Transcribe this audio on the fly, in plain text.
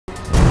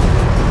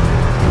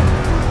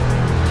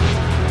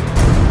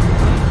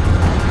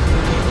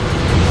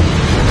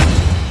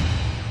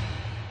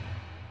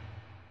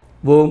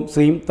ஓம்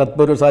ஸ்ரீம்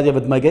தத்புருஷாய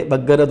வித்மகே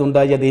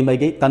வக்கரதுண்டாய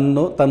தீமகி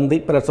தன்னோ தந்தி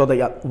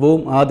பிரசோதயாத்.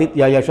 ஓம்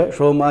ஆதித்யாயஷ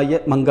சோமாய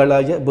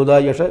மங்களாய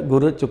புதாயஷ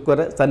குரு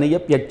சுக்கர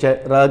சனியப்யட்ச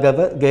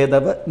ராகவ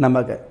கேதவ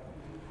நமக.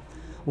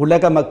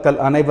 உலக மக்கள்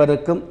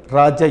அனைவருக்கும்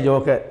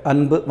ராஜயோக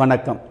அன்பு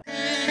வணக்கம்.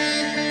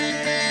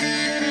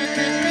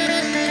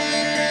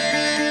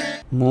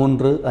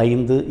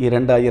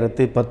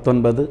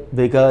 3/5/2019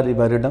 விகாரி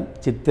வருடம்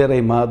சித்திரை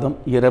மாதம்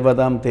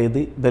 20ஆம்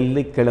தேதி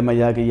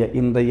வெள்ளிக்கிழமையாகிய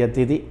இன்றைய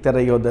திதி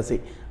திரையோதசி.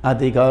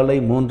 அதிகாலை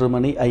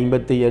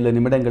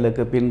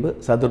 3:57 பின்பு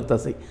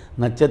சதுர்த்தசி.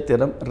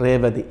 நட்சத்திரம்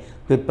ரேவதி.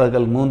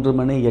 பிற்பகல்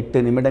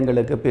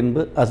 3:08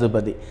 பின்பு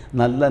அசுபதி.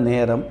 நல்ல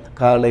நேரம்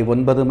காலை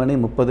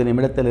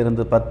 9:30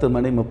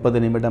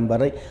 10:30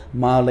 வரை,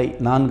 மாலை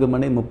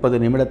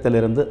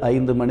 4:30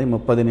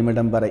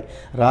 5:30 வரை.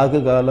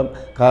 ராகு காலம்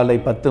காலை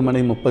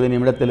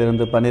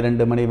 10:30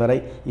 12 வரை.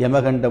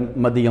 யமகண்டம்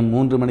மதியம்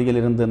 3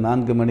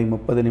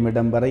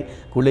 4:30 வரை.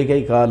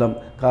 குளிகை காலம்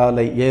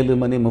காலை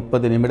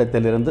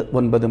 7:30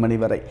 9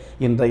 வரை.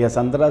 இன்றைய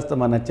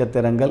சந்திராஷ்டம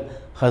நட்சத்திரங்கள்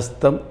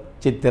ஹஸ்தம்,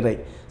 சித்திரை.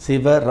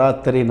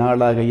 சிவராத்திரி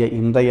நாளாகிய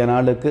இன்றைய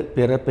நாளுக்கு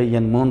பிறப்பு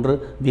எண் 3,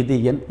 விதி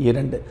எண்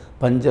 2.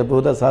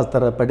 பஞ்சபூத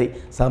சாஸ்திரப்படி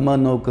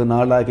சமநோக்கு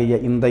நாளாகிய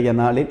இன்றைய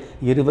நாளில்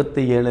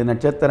 27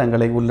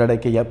 நட்சத்திரங்களை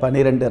உள்ளடக்கிய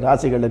 12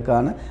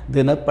 ராசிகளுக்கான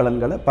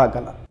தினப்பலன்களை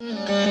பார்க்கலாம்.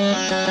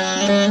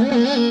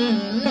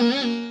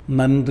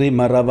 நன்றி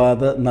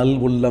மறவாத நல்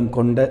உள்ளம்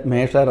கொண்ட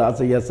மேஷ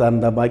ராசியை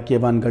சார்ந்த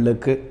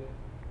பாக்கியவான்களுக்கு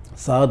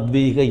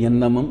சாத்வீக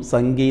எண்ணமும்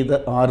சங்கீத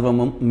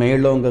ஆர்வமும்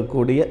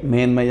மேலோங்கக்கூடிய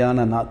மேன்மையான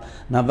நாள்.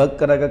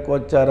 நவக்கிரக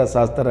கோச்சார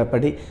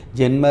சாஸ்திரப்படி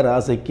ஜென்ம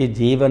ராசிக்கு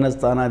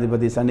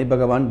ஜீவனஸ்தானாதிபதி சனி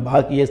பகவான்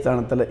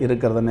பாக்கியஸ்தானத்தில்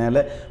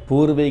இருக்கிறதுனால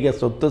பூர்வீக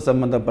சொத்து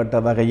சம்பந்தப்பட்ட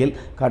வகையில்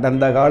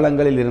கடந்த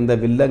காலங்களில் இருந்த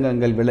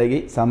வில்லங்கங்கள் விலகி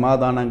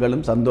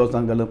சமாதானங்களும்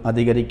சந்தோஷங்களும்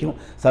அதிகரிக்கும்.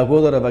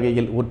 சகோதர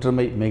வகையில்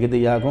ஒற்றுமை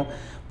மிகுதியாகும்.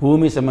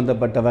 பூமி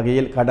சம்பந்தப்பட்ட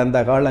வகையில் கடந்த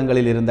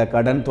காலங்களில் இருந்த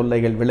கடன்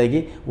தொல்லைகள் விலகி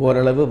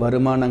ஓரளவு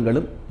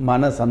வருமானங்களும்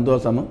மன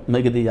சந்தோஷமும்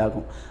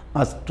மிகுதியாகும்.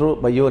 அஸ்ட்ரோ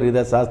பயோரித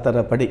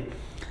சாஸ்திரப்படி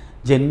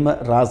ஜென்ம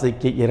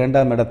ராசிக்கு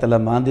 2ஆம் இடத்துல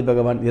மாந்தி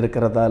பகவான்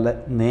இருக்கிறதால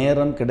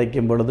நேரம்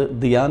கிடைக்கும் பொழுது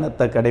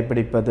தியானத்தை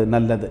கடைபிடிப்பது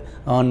நல்லது.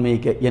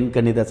 ஆன்மீக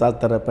எண்கணித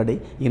சாஸ்திரப்படி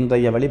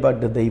இன்றைய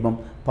வழிபாட்டு தெய்வம்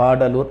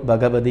பாடலூர்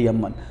பகவதி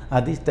அம்மன்.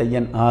 அதிர்ஷ்ட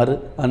எண் 6.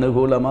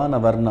 அனுகூலமான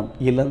வர்ணம்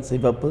இளம்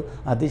சிவப்பு.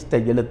 அதிர்ஷ்ட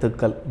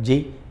எழுத்துக்கள்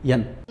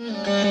GN.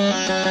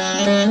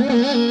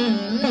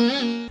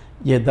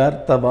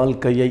 யதார்த்த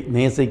வாழ்க்கையை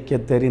நேசிக்க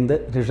தெரிந்த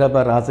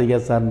ரிஷப ராசியை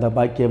சார்ந்த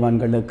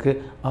பாக்கியவான்களுக்கு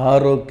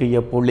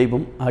ஆரோக்கிய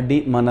பொலிவும் அடி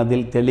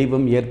மனதில்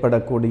தெளிவும்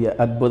ஏற்படக்கூடிய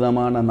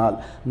அற்புதமான நாள்.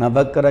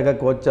 நவக்கிரக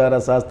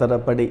கோச்சார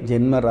சாஸ்திரப்படி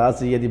ஜென்ம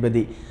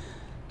ராசியதிபதி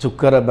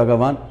சுக்கர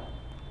பகவான்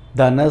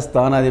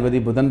தனஸ்தானாதிபதி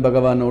புதன்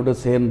பகவானோடு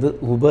சேர்ந்து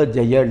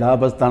உபஜய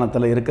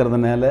லாபஸ்தானத்தில்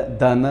இருக்கிறதுனால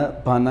தன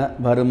பண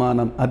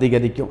வருமானம்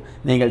அதிகரிக்கும்.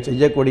 நீங்கள்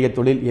செய்யக்கூடிய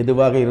தொழில்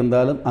எதுவாக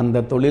இருந்தாலும்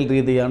அந்த தொழில்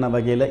ரீதியான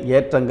வகையில்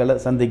ஏற்றங்களை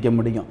சந்திக்க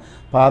முடியும்.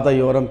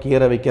 பாதையோரம்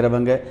கீரை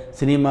வைக்கிறவங்க,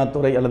 சினிமா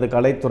துறை அல்லது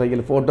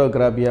கலைத்துறையில்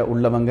ஃபோட்டோகிராஃபியாக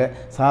உள்ளவங்க,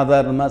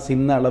 சாதாரணமாக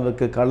சின்ன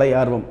அளவுக்கு கலை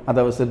ஆர்வம்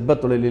அதாவது சிற்ப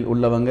தொழிலில்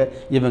உள்ளவங்க,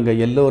 இவங்க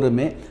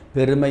எல்லோருமே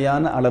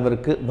பெருமையான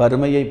அளவிற்கு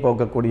வறுமையை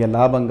போக்கக்கூடிய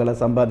லாபங்களை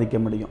சம்பாதிக்க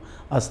முடியும்.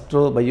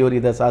 அஸ்ட்ரோ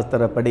பயோரித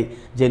சாஸ்திரப்படி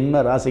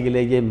ஜென்ம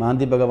ராசியிலேயே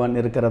மாந்தி பகவான்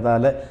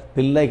இருக்கிறதால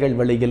பிள்ளைகள்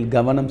வழியில்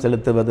கவனம்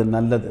செலுத்துவது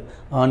நல்லது.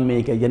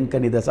 ஆன்மீக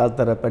எண்கணித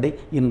சாஸ்திரப்படி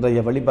இன்றைய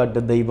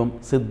வழிபாட்டு தெய்வம்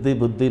சித்தி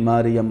புத்தி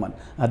மாரியம்மன்.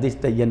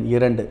 அதிர்ஷ்ட எண்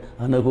 2.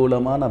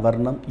 அனுகூலமான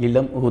வர்ணம்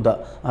இளம் ஊதா.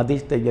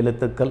 அதிர்ஷ்ட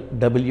எழுத்துக்கள்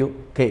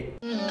WK.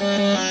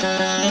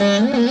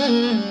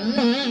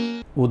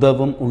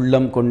 உதவும்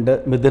உள்ளம் கொண்ட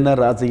மிதுன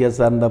ராசியை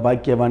சார்ந்த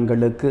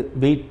பாக்கியவான்களுக்கு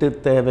வீட்டு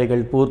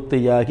தேவைகள்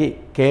பூர்த்தியாகி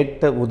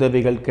கேட்ட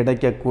உதவிகள்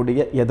கிடைக்கக்கூடிய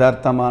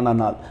யதார்த்தமான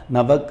நாள்.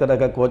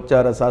 நவக்கிரக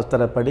கோச்சார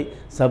சாஸ்திரப்படி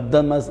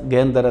சப்தம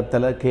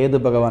கேந்திரத்தில் கேது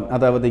பகவான்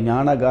அதாவது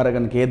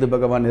ஞானகாரகன் கேது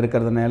பகவான்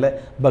இருக்கிறதுனால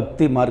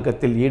பக்தி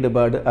மார்க்கத்தில்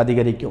ஈடுபாடு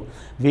அதிகரிக்கும்.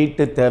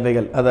 வீட்டு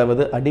தேவைகள்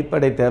அதாவது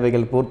அடிப்படை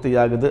தேவைகள்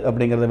பூர்த்தியாகுது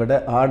அப்படிங்கிறத விட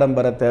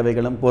ஆடம்பர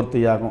தேவைகளும்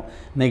பூர்த்தியாகும்.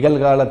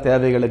 நிகழ்கால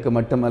தேவைகளுக்கு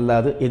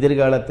மட்டுமல்லாது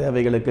எதிர்கால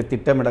தேவைகளுக்கு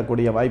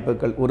திட்டமிடக்கூடிய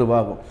வாய்ப்புகள் உருவாகும்.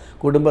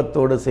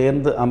 குடும்பத்தோடு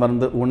சேர்ந்து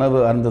அமர்ந்து உணவு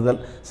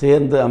அருந்துதல்,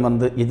 சேர்ந்து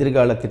அமர்ந்து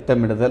எதிர்கால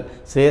திட்டமிடுதல்,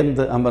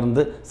 சேர்ந்து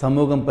அமர்ந்து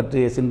சமூகம்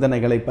பற்றிய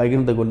சிந்தனைகளை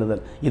பகிர்ந்து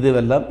கொள்ளுதல்,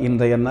 இதுவெல்லாம்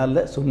இன்றைய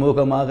நாளில்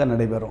சுமூகமாக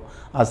நடைபெறும்.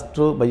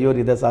 அஸ்ட்ரோ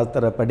பயோரித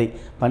சாஸ்திரப்படி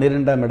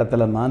 12ஆம்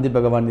இடத்துல மாந்தி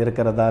பகவான்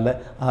இருக்கிறதால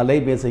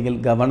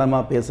அலைபேசியில்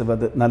கவனமாக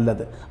பேசுவது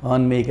நல்லது.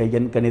 ஆன்மீக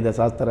எண்கணித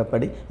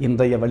சாஸ்திரப்படி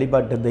இன்றைய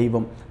வழிபாட்டு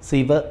தெய்வம்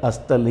சிவ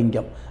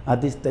அஷ்டலிங்கம்.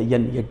 அதிர்ஷ்ட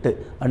எண் 8.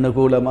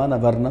 அனுகூலமான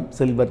வர்ணம்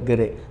சில்வர்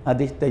கிரே.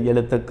 அதிர்ஷ்ட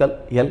எழுத்துக்கள்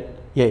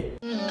LA.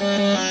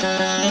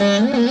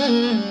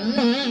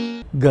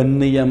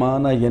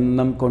 கண்ணியமான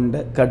எண்ணம் கொண்ட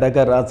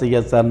கடக ராசியை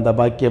சார்ந்த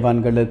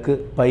பாக்கியவான்களுக்கு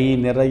பை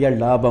நிறைய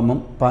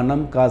லாபமும்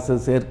பணம் காசு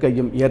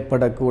சேர்க்கையும்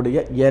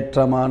ஏற்படக்கூடிய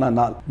ஏற்றமான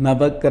நாள்.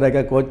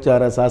 நவக்கிரக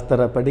கோச்சார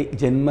சாஸ்திரப்படி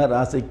ஜென்ம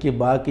ராசிக்கு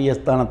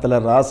பாக்கியஸ்தானத்தில்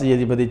ராசி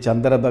அதிபதி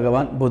சந்திர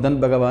பகவான் புதன்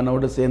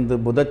பகவானோடு சேர்ந்து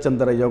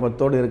புதச்சந்திர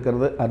யோகத்தோடு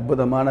இருக்கிறது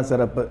அற்புதமான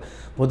சிறப்பு.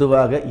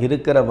 பொதுவாக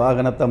இருக்கிற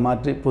வாகனத்தை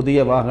மாற்றி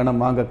புதிய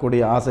வாகனம்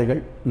வாங்கக்கூடிய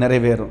ஆசைகள்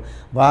நிறைவேறும்.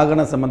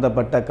 வாகனம்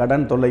சம்பந்தப்பட்ட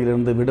கடன்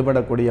தொல்லையிலிருந்து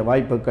விடுபடக்கூடிய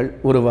வாய்ப்புகள்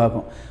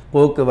உருவாகும்.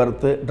 போக்குவரத்து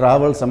போக்குவரத்து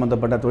டிராவல்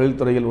சம்பந்தப்பட்ட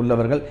தொழில்துறையில்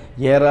உள்ளவர்கள்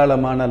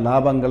ஏராளமான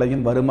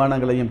லாபங்களையும்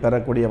வருமானங்களையும்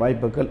பெறக்கூடிய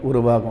வாய்ப்புகள்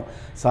உருவாகும்.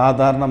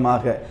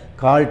 சாதாரணமாக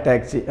கால்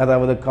டாக்ஸி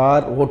அதாவது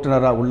கார்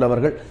ஓட்டுநராக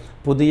உள்ளவர்கள்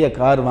புதிய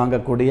கார்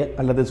வாங்கக்கூடிய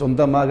அல்லது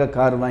சொந்தமாக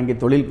கார் வாங்கி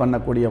தொழில்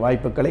பண்ணக்கூடிய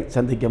வாய்ப்புகளை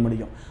சந்திக்க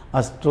முடியும்.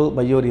 அஸ்ட்ரோ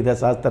பயோரித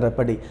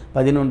சாஸ்திரப்படி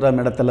 11ஆம்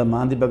இடத்துல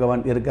மாந்தி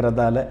பகவான்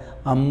இருக்கிறதால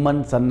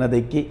அம்மன்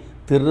சன்னதிக்கு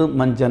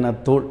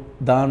திருமஞ்சனத்தூள்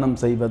தானம்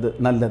செய்வது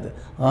நல்லது.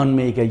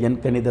 ஆன்மீக எண்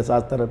கணித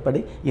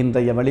சாஸ்திரப்படி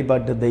இன்றைய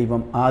வழிபாட்டு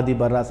தெய்வம்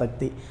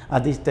ஆதிபராசக்தி.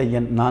 அதிர்ஷ்ட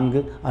எண்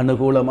 4,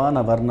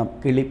 அனுகூலமான வர்ணம்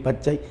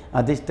கிளிப்பச்சை,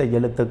 அதிர்ஷ்ட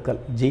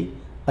எழுத்துக்கள்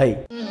GI.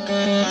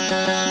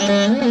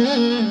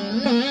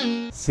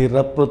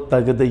 சிறப்பு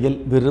தகுதியில்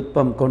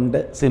விருப்பம் கொண்ட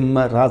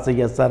சிம்ம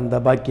ராசியை சார்ந்த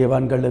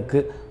பாக்கியவான்களுக்கு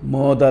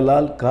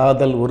மோதலால்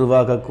காதல்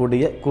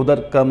உருவாகக்கூடிய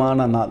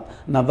குதர்க்கமான நாள்.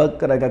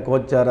 நவக்கிரக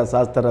கோச்சார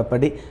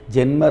சாஸ்திரப்படி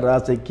ஜென்ம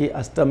ராசிக்கு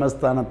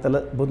அஷ்டமஸ்தானத்தில்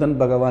புதன்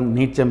பகவான்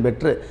நீச்சம்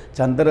பெற்று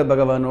சந்திர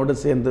பகவானோடு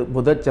சேர்ந்து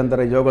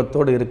புதச்சந்திர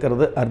யோகத்தோடு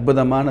இருக்கிறது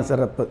அற்புதமான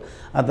சிறப்பு.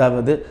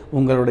 அதாவது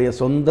உங்களுடைய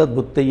சொந்த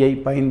புத்தியை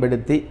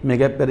பயன்படுத்தி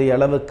மிகப்பெரிய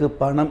அளவுக்கு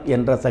பணம்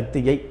என்ற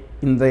சக்தியை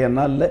இன்றைய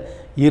நாளில்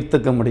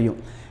ஈர்த்துக்க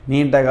முடியும்.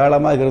 நீண்ட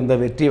காலமாக இருந்த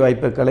வெற்றி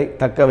வாய்ப்புகளை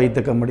தக்க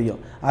வைத்துக்க முடியும்.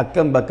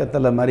 அக்கம்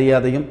பக்கத்தில்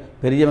மரியாதையும்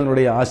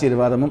பெரியவங்களுடைய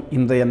ஆசீர்வாதமும்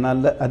இன்றைய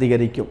நாளில்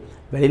அதிகரிக்கும்.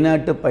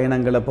 வெளிநாட்டு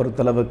பயணங்களை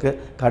பொறுத்தளவுக்கு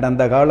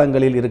கடந்த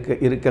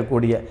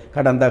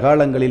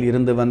காலங்களில்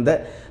இருந்து வந்த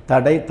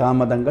தடை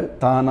தாமதங்கள்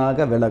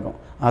தானாக விலகும்.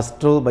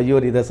 அஸ்ட்ரோ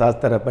பயோரித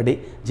சாஸ்திரப்படி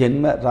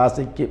ஜென்ம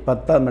ராசிக்கு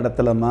 10ஆம்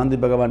இடத்துல மாந்தி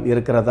பகவான்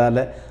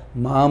இருக்கிறதால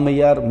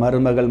மாமியார்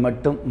மருமகள்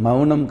மட்டும்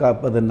மௌனம்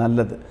காப்பது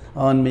நல்லது.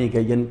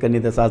 ஆன்மீக எண்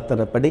கணித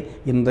சாஸ்திரப்படி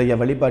இன்றைய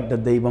வழிபாட்டு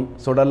தெய்வம்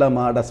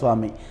சுடலமாட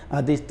சுவாமி.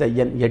 அதிர்ஷ்ட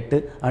எண் 8,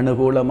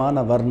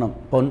 அனுகூலமான வர்ணம்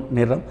பொன்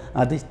நிறம்,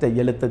 அதிர்ஷ்ட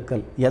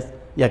எழுத்துக்கள்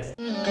SX.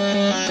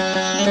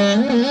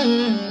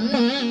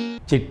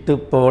 சிட்டு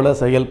போல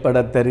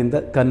செயல்பட தெரிந்த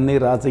கன்னி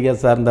ராசியை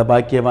சார்ந்த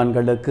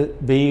பாக்கியவான்களுக்கு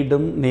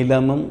வீடும்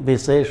நிலமும்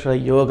விசேஷ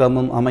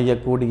யோகமும்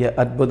அமையக்கூடிய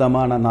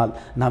அற்புதமான நாள்.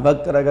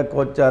 நவக்கிரக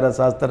கோச்சார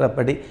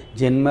சாஸ்திரப்படி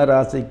ஜென்ம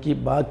ராசிக்கு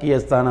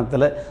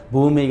பாக்கியஸ்தானத்தில்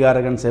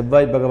பூமிகாரகன்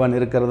செவ்வாய் பகவான்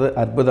இருக்கிறது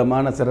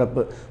அற்புதமான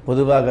சிறப்பு.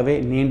 பொதுவாகவே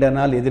நீண்ட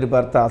நாள்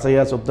எதிர்பார்த்த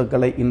அசையா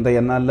சொத்துக்களை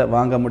இன்றைய நாளில்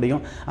வாங்க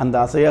முடியும். அந்த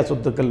அசையா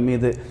சொத்துக்கள்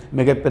மீது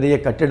மிகப்பெரிய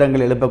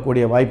கட்டிடங்கள்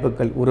எழுப்பக்கூடிய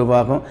வாய்ப்புகள்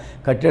உருவாகும்.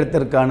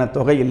 கட்டிடத்திற்கான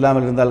தொகை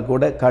இல்லாமல் இருந்தால்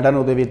கூட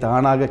கடன் உதவி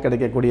தானாக கிடைக்கக்கூடிய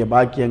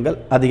பாக்கியங்கள்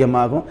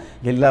அதிகமாகும்.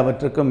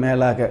 எல்லாவற்றுக்கும்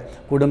மேலாக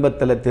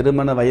குடும்பத்தில்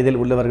திருமண வயதில்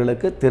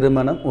உள்ளவர்களுக்கு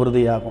திருமணம்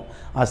உறுதியாகும்.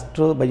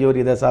 அஸ்ட்ரோ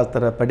பயோரித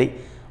சாஸ்திரப்படி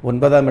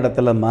 9ஆம்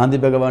இடத்துல மாந்தி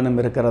பகவானும்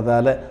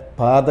இருக்கிறதால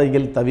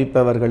பாதையில்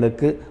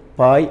தவிப்பவர்களுக்கு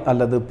பாய்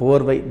அல்லது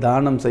போர்வை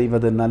தானம்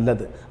செய்வது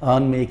நல்லது.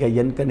 ஆன்மீக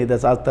எண் கணித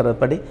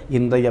சாஸ்திரப்படி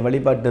இன்றைய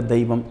வழிபாட்டு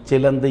தெய்வம்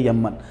சிலந்தி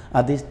அம்மன்.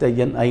 அதிர்ஷ்ட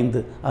எண்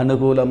 5,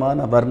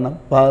 அனுகூலமான வர்ணம்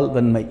பால்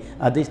வெண்மை,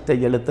 அதிர்ஷ்ட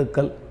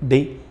எழுத்துக்கள்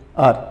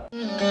DR.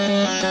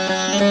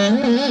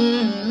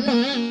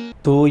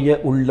 தூய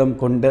உள்ளம்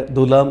கொண்ட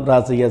துலாம்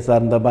ராசியை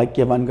சார்ந்த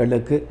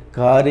பாக்கியவான்களுக்கு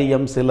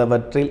காரியம்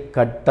சிலவற்றில்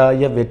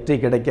கட்டாய வெற்றி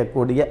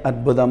கிடைக்கக்கூடிய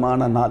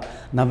அற்புதமான நாள்.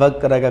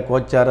 நவக்கிரக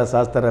கோச்சார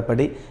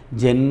சாஸ்திரப்படி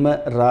ஜென்ம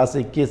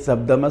ராசிக்கு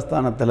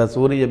சப்தமஸ்தானத்தில்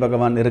சூரிய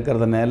பகவான்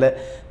இருக்கிறதுனால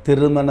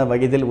திருமண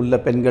வயதில் உள்ள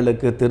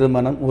பெண்களுக்கு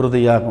திருமணம்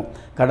உறுதியாகும்.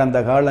 கடந்த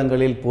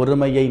காலங்களில்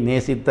பொறுமையை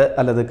நேசித்த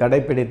அல்லது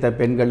கடைபிடித்த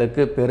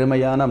பெண்களுக்கு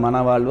பெருமையான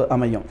மனவாழ்வு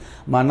அமையும்.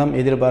 மனம்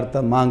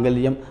எதிர்பார்த்த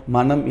மாங்கல்யம்,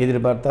 மனம்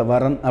எதிர்பார்த்த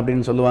வரன்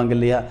அப்படின்னு சொல்லுவாங்க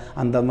இல்லையா,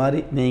 அந்த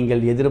மாதிரி நீங்கள்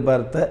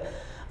எதிர்பார்த்த,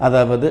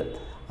 அதாவது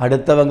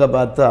அடுத்தவங்க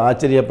பார்த்து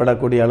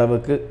ஆச்சரியப்படக்கூடிய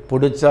அளவுக்கு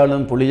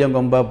பிடிச்சாலும்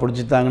புளியங்கொம்பா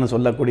பிடிச்சிட்டாங்கன்னு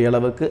சொல்லக்கூடிய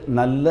அளவுக்கு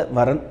நல்ல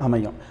வரன்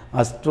அமையும்.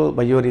 அஸ்ட்ரோ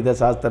பயோரித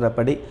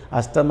சாஸ்திரப்படி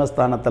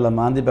அஷ்டமஸ்தானத்தில்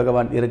மாந்தி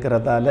பகவான்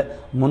இருக்கிறதால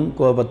முன்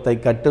கோபத்தை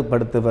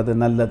கட்டுப்படுத்துவது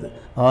நல்லது.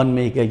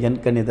 ஆன்மீக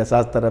எண் கணித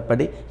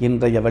சாஸ்திரப்படி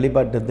இன்றைய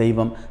வழிபாட்டு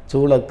தெய்வம்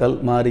சூளக்கல்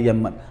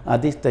மாரியம்மன்.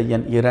 அதிர்ஷ்ட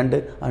எண்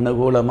 2,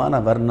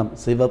 அனுகூலமான வர்ணம்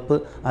சிவப்பு,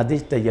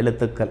 அதிர்ஷ்ட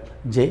எழுத்துக்கள்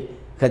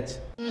JH.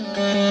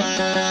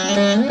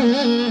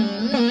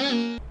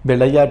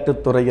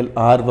 விளையாட்டுத் துறையில்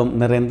ஆர்வம்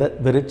நிறைந்த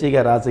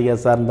விருச்சிக ராசியை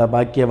சார்ந்த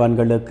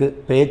பாக்கியவான்களுக்கு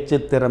பேச்சு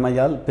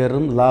திறமையால்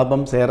பெரும்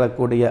லாபம்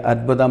சேரக்கூடிய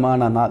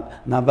அற்புதமான நாள்.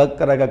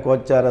 நவக்கிரக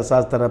கோச்சார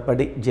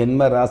சாஸ்திரப்படி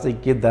ஜென்ம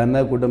ராசிக்கு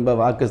தன குடும்ப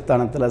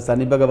வாக்குஸ்தானத்தில்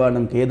சனி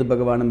பகவானும் கேது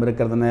பகவானும்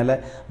இருக்கிறதுனால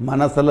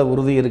மனசில்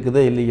உறுதி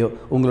இருக்குதோ இல்லையோ,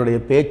 உங்களுடைய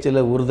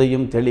பேச்சில்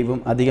உறுதியும்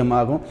தெளிவும்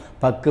அதிகமாகும்.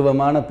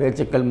 பக்குவமான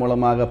பேச்சுக்கள்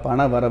மூலமாக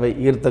பண வரவை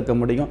ஈர்த்துக்க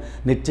முடியும்.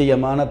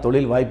 நிச்சயமான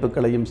தொழில்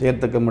வாய்ப்புகளையும்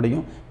சேர்த்துக்க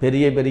முடியும்.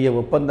 பெரிய பெரிய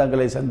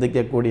ஒப்பந்தங்களை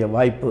சந்திக்கக்கூடிய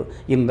வாய்ப்பு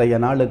இன்றைய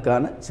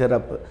நாளுக்கான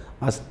சிறப்பு.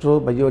 அஸ்ட்ரோ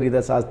பயோரித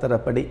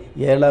சாஸ்திரப்படி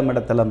 7ஆம்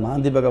இடத்துல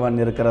மாந்தி பகவான்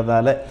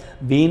இருக்கிறதால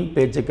வீண்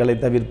பேச்சுக்களை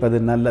தவிர்ப்பது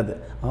நல்லது.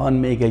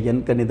 ஆன்மீக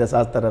எண் கணித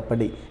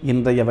சாஸ்திரப்படி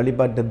இன்றைய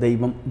வழிபாட்டு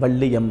தெய்வம்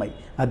வள்ளியம்மை.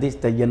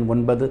 அதிர்ஷ்ட எண்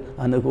 9,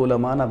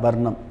 அனுகூலமான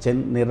வர்ணம்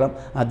சென் நிறம்,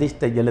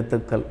 அதிர்ஷ்ட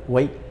எழுத்துக்கள்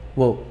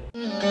YO.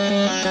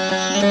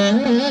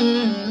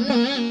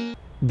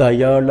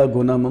 தயாள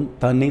குணமும்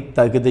தனி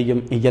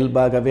தகுதியும்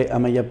இயல்பாகவே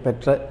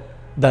அமையப்பெற்ற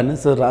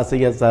தனுசு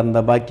ராசியை சார்ந்த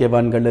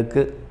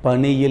பாக்கியவான்களுக்கு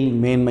பணியில்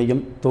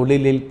மேன்மையும்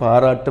தொழிலில்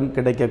பாராட்டும்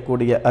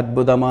கிடைக்கக்கூடிய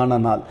அற்புதமான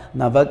நாள்.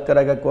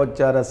 நவக்கிரக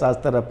கோச்சார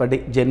சாஸ்திரப்படி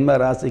ஜென்ம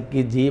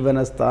ராசிக்கு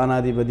ஜீவன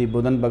ஸ்தானாதிபதி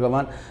புதன்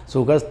பகவான்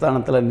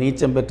சுகஸ்தானத்தில்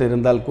நீச்சம் பெற்று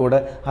இருந்தால் கூட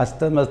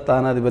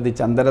அஷ்டமஸ்தானாதிபதி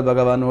சந்திர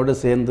பகவானோடு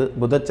சேர்ந்து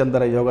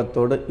புதச்சந்திர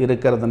யோகத்தோடு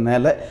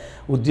இருக்கிறதுனால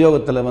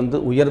உத்தியோகத்தில்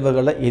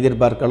உயர்வுகளை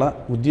எதிர்பார்க்கலாம்.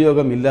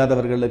 உத்தியோகம்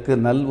இல்லாதவர்களுக்கு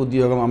நல்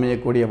உத்தியோகம்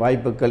அமையக்கூடிய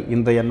வாய்ப்புகள்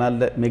இன்றைய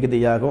நாளில்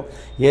மிகுதியாகும்.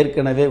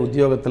 ஏற்கனவே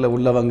உத்தியோகத்தில்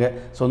உள்ளவங்க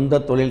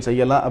சொந்த தொழில்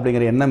செய்யலாம்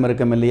அப்படிங்கிற எண்ணம்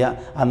இருக்கும் இல்லையா,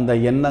 அந்த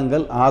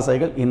எண்ணங்கள்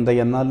ஆசைகள்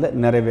இன்றைய நாளில்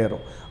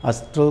நிறைவேறும்.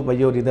 அஸ்ட்ரோ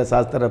பயோரித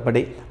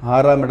சாஸ்திரப்படி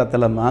 6ஆம்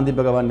இடத்துல மாந்தி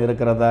பகவான்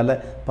இருக்கிறதால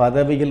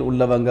பதவியில்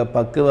உள்ளவங்க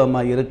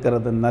பக்குவமாக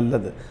இருக்கிறது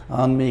நல்லது.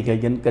 ஆன்மீக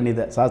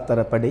எண்கணித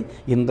சாஸ்திரப்படி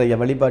இன்றைய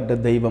வழிபாட்டு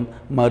தெய்வம்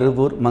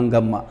மருவூர்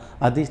மங்கம்மா.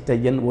 அதிர்ஷ்ட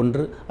எண்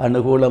 1,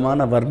 அனுகூலமான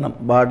வர்ணம்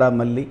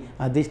வாடாமல்லி,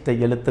 அதிர்ஷ்ட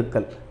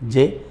எழுத்துக்கள்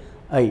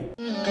JI.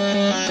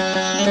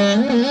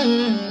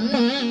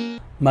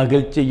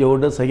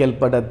 மகிழ்ச்சியோடு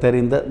செயல்பட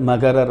தெரிந்த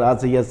மகர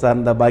ராசியை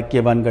சார்ந்த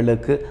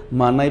பாக்கியவான்களுக்கு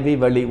மனைவி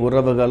வழி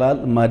உறவுகளால்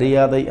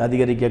மரியாதை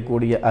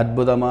அதிகரிக்கக்கூடிய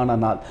அற்புதமான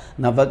நாள்.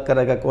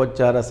 நவக்கிரக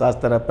கோச்சார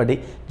சாஸ்திரப்படி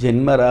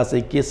ஜென்ம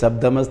ராசிக்கு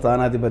சப்தம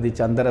ஸ்தானாதிபதி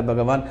சந்திர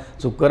பகவான்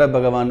சுக்கிர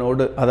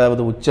பகவானோடு,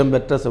 அதாவது உச்சம்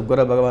பெற்ற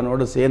சுக்கிர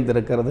பகவானோடு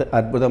சேர்ந்திருக்கிறது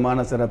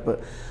அற்புதமான சிறப்பு.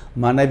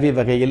 மனைவி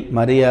வகையில்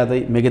மரியாதை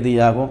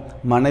மிகுதியாகும்.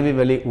 மனைவி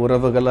வழி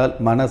உறவுகளால்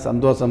மன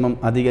சந்தோஷமும்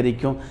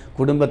அதிகரிக்கும்.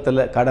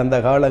 குடும்பத்தில்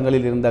கடந்த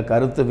காலங்களில் இருந்த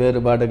கருத்து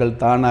வேறுபாடுகள்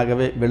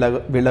தானாகவே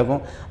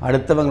விலகும்.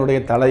 அடுத்தவங்களுடைய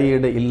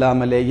தலையீடு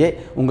இல்லாமலேயே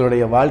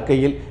உங்களுடைய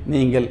வாழ்க்கையில்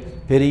நீங்கள்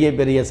பெரிய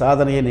பெரிய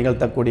சாதனையை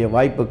நிகழ்த்தக்கூடிய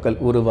வாய்ப்புகள்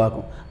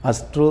உருவாகும்.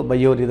 அஸ்ட்ரோ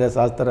பயோரித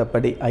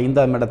சாஸ்திரப்படி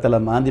 5ஆம் இடத்துல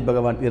மாந்தி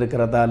பகவான்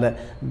இருக்கிறதால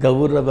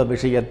கௌரவ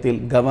விஷயத்தில்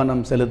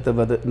கவனம்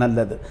செலுத்துவது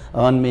நல்லது.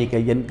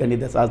 ஆன்மீக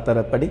எண்கணித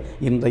சாஸ்திரப்படி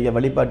இன்றைய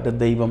வழிபாட்டு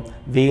தெய்வம்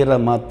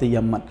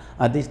வீரமாத்தியம்மன்.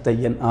 அதிர்ஷ்ட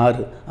எண்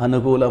 6,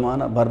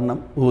 அனுகூலமான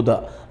வர்ணம் ஊதா,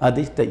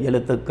 அதிர்ஷ்ட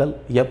எழுத்துக்கள்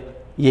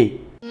FA.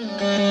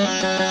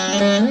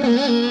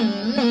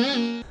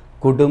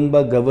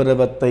 குடும்ப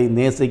கௌரவத்தை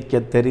நேசிக்க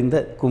தெரிந்த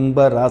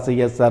கும்ப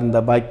ராசியை சார்ந்த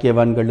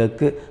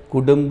பாக்கியவான்களுக்கு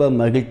குடும்ப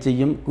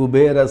மகிழ்ச்சியும்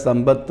குபேர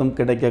சம்பத்தும்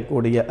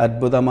கிடைக்கக்கூடிய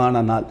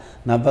அற்புதமான நாள்.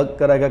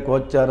 நவக்கிரக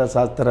கோச்சார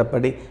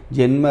சாஸ்திரப்படி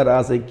ஜென்ம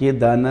ராசிக்கு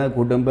தன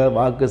குடும்ப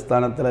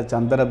வாக்குஸ்தானத்தில்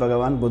சந்திர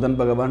பகவான் புதன்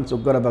பகவான்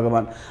சுக்கிர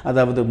பகவான்,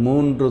 அதாவது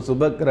 3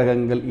 சுப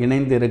கிரகங்கள்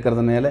இணைந்து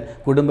இருக்கிறதுனால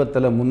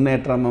குடும்பத்தில்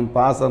முன்னேற்றமும்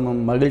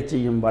பாசமும்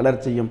மகிழ்ச்சியும்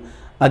வளர்ச்சியும்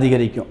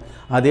அதிகரிக்கும்.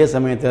 அதே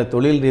சமயத்தில்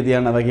தொழில்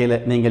ரீதியான வகையில்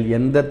நீங்கள்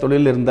எந்த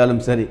தொழில்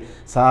இருந்தாலும் சரி,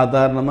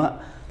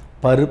 சாதாரணமாக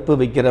பருப்பு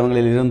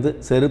விற்கிறவங்களிலிருந்து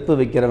செருப்பு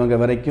விற்கிறவங்க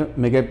வரைக்கும்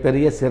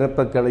மிகப்பெரிய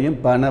சிறப்புகளையும்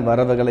பண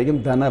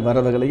வரவுகளையும் தன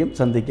வரவுகளையும்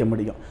சந்திக்க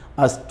முடியும்.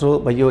 அஸ்ட்ரோ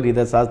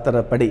பயோரித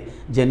சாஸ்திரப்படி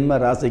ஜென்ம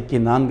ராசிக்கு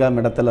 4ஆம்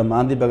இடத்துல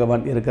மாந்தி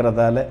பகவான்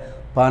இருக்கிறதால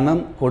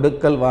பணம்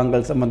கொடுக்கல்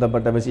வாங்கல்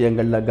சம்பந்தப்பட்ட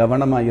விஷயங்களில்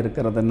கவனமாக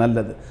இருக்கிறது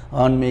நல்லது.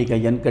 ஆன்மீக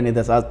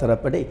எண்கணித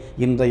சாஸ்திரப்படி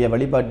இன்றைய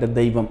வழிபாட்டு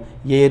தெய்வம்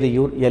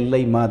ஏரியூர்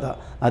எல்லை மாதா.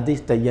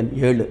 அதிர்ஷ்ட எண்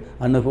 7,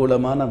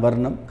 அனுகூலமான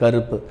வர்ணம்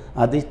கருப்பு,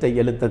 அதிர்ஷ்ட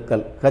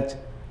எழுத்துக்கள்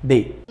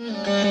HD.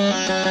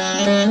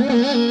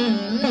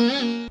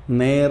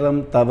 நேரம்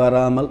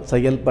தவறாமல்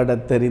செயல்பட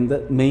தெரிந்த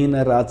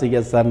மீன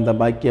ராசியை சார்ந்த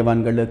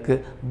பாக்கியவான்களுக்கு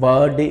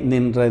வாடி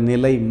நின்ற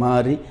நிலை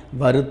மாறி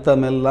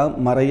வருத்தமெல்லாம்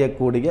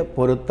மறையக்கூடிய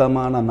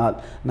பொருத்தமான நாள்.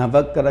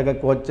 நவக்கிரக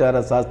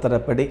கோச்சார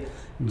சாஸ்திரப்படி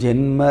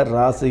ஜென்ம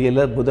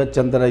ராசியில்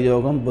புதச்சந்திர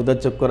யோகம்,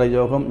 புதச்சுக்கர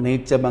யோகம்,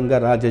 நீச்சபங்க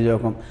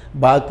ராஜயோகம்,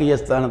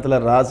 பாக்கியஸ்தானத்தில்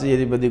ராசி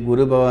அதிபதி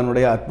குரு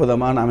பகவானுடைய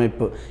அற்புதமான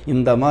அமைப்பு.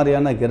 இந்த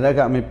மாதிரியான கிரக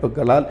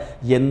அமைப்புகளால்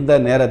எந்த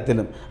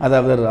நேரத்திலும்,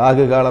 அதாவது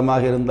ராகு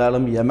காலமாக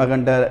இருந்தாலும்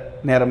யமகண்ட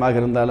நேரமாக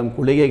இருந்தாலும்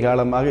குளிகை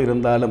காலமாக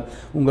இருந்தாலும்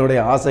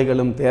உங்களுடைய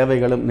ஆசைகளும்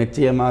தேவைகளும்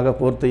நிச்சயமாக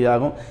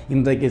பூர்த்தியாகும்.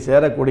 இன்றைக்கு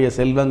சேரக்கூடிய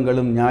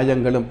செல்வங்களும்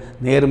நியாயங்களும்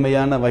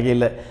நேர்மையான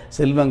வகையில்,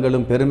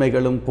 செல்வங்களும்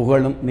பெருமைகளும்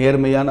புகழும்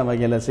நேர்மையான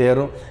வகையில்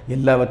சேரும்.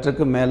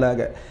 எல்லாவற்றுக்கும்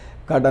மேலாக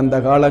கடந்த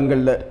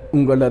காலங்களில்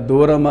உங்களை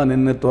தூரமாக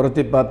நின்று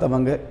துரத்தி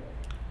பார்த்தவங்க,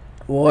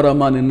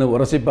 ஓரமாக நின்று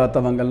உரசி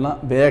பார்த்தவங்கள்லாம்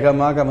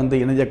வேகமாக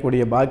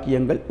இணையக்கூடிய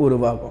பாக்கியங்கள்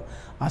உருவாகும்.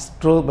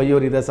 அஸ்ட்ரோ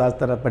பயோரித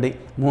சாஸ்திரப்படி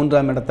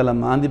 3ஆம் இடத்துல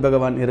மாந்தி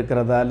பகவான்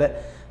இருக்கிறதால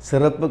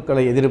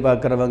சிறப்புகளை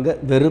எதிர்பார்க்கிறவங்க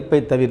வெறுப்பை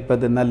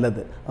தவிர்ப்பது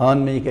நல்லது.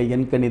 ஆன்மீக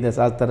எண்கணித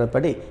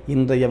சாஸ்திரப்படி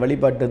இன்றைய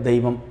வழிபாட்டு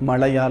தெய்வம்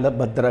மலையாள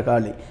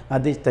பத்ரகாளி.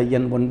 அதிர்ஷ்ட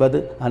எண்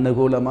 9,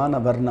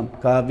 அனுகூலமான வர்ணம்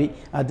காவி,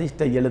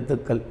 அதிர்ஷ்ட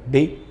எழுத்துக்கள்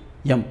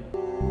DM.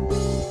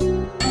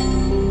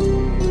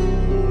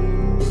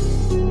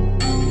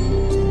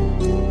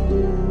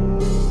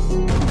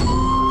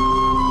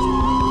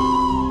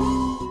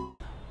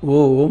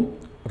 ஓம்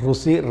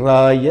ருசி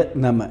ராய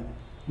நம.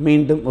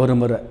 மீண்டும் ஒரு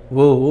முறை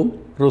ஓம்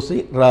ருசி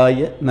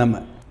ராய நம.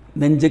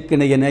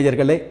 நெஞ்சுக்கிணைய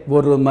நேயர்களே,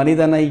 ஒரு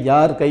மனிதனை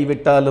யார்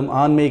கைவிட்டாலும்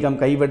ஆன்மீகம்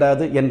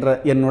கைவிடாது என்ற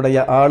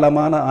என்னுடைய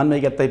ஆழமான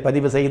ஆன்மீகத்தை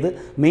பதிவு செய்து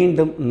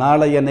மீண்டும்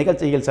நாளைய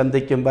நிகழ்ச்சியில்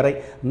சந்திக்கும் வரை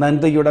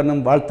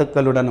நன்றியுடனும்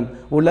வாழ்த்துக்களுடனும்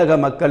உலக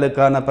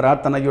மக்களுக்கான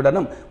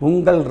பிரார்த்தனையுடனும்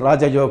உங்கள்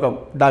ராஜயோகம்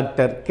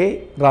டாக்டர் K.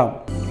 ராம்.